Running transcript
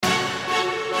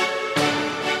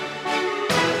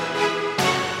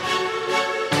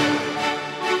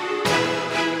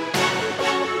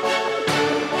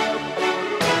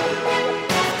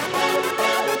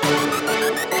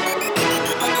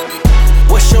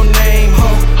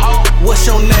What's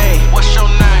your name?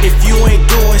 If you ain't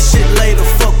doing shit later,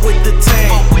 fuck with the team.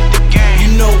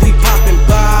 You know we popping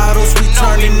bottles, we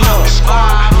turning up.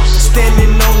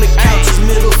 Standing on the couches,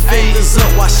 middle fingers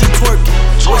up while she twerking.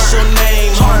 What's your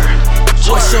name, huh?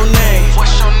 What's your name?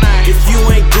 If you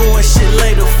ain't doing shit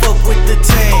later, fuck with the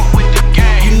team.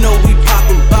 You know we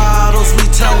popping bottles, we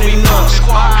turning up.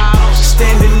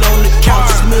 Standing on the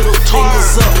couches, middle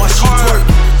fingers up while she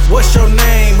twerking. What's your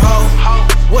name, ho?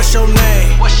 What's your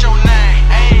name?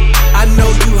 I know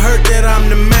you heard that I'm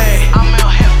the man.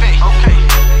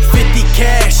 50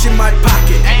 cash in my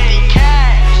pocket.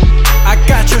 I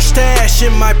got your stash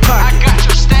in my pocket.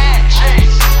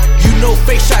 You know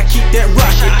face, I keep that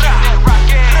rocket.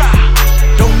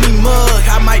 Don't need mug,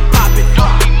 I might pop it.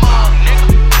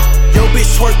 Yo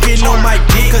bitch twerking on my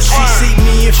dick, cause she see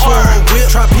me in for a whip.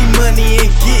 Try P money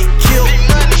and get killed.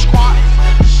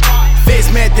 Feds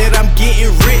mad that I'm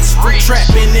getting rich from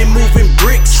trapping and moving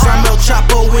bricks. I'm El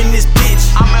Chapo in this bitch.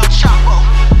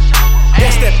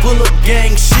 That's that pull up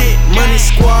gang shit. Money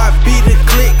squad, beat a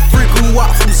click. Freak who walk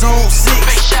from zone 6.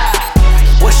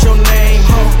 What's your name,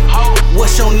 ho?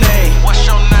 What's your name?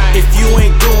 If you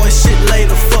ain't doing shit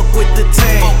later, fuck with the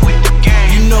team.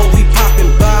 You know we popping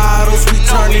bottles, we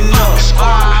turning up.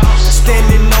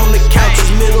 Standing on the couches,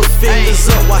 middle fingers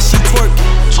up while she twerking.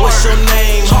 What's your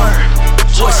name, ho?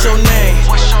 What's your name?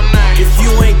 If you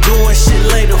ain't doing shit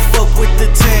later, fuck with the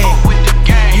team.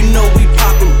 You know we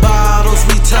popping bottles,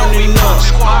 we turning up.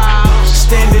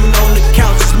 Standing on the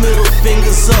couches, middle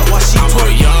fingers up while she twerking. I'm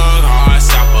a young hard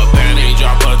stopper, bandage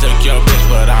dropper, took your bitch,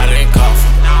 but I didn't cuff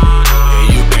her.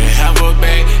 Yeah, you can have her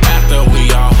back after we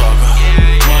all fuck her.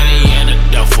 Money in the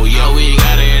duffel, yeah, we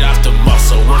got it off the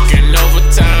muscle. Working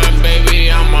overtime, baby,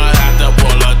 I'ma have to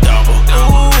pull a double.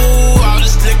 Ooh, all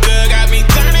this liquor got me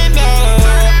turning up.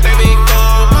 Baby,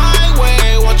 come my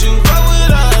way, won't you roll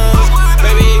with us?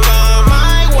 Baby, come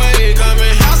my way, come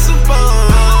and have some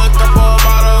fun. Couple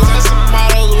bottles and some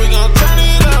models, we gon' turn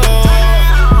it up.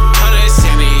 100s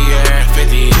in the air,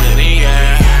 50s in the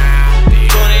air,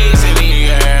 20s in the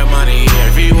air, money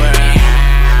everywhere.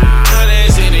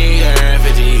 100s in the air,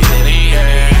 50s in the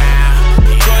air,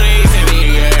 20s in the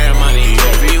air, money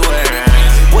everywhere.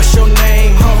 What's your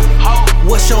name, ho?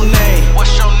 What's your name?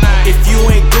 If you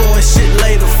ain't doing shit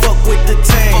later, fuck with the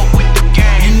team.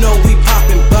 You know we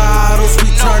popping bottles, we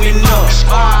turning up.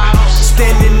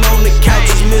 Standing on the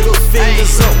couches, middle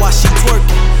fingers up while she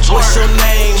twerking. What's your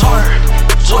name, ho?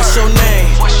 What's your name?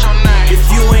 If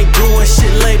you ain't doing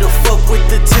shit later, fuck with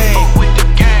the team.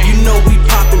 You know we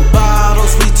popping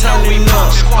bottles, we turning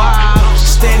up.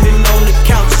 Standing on the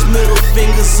couches, middle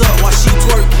fingers up while she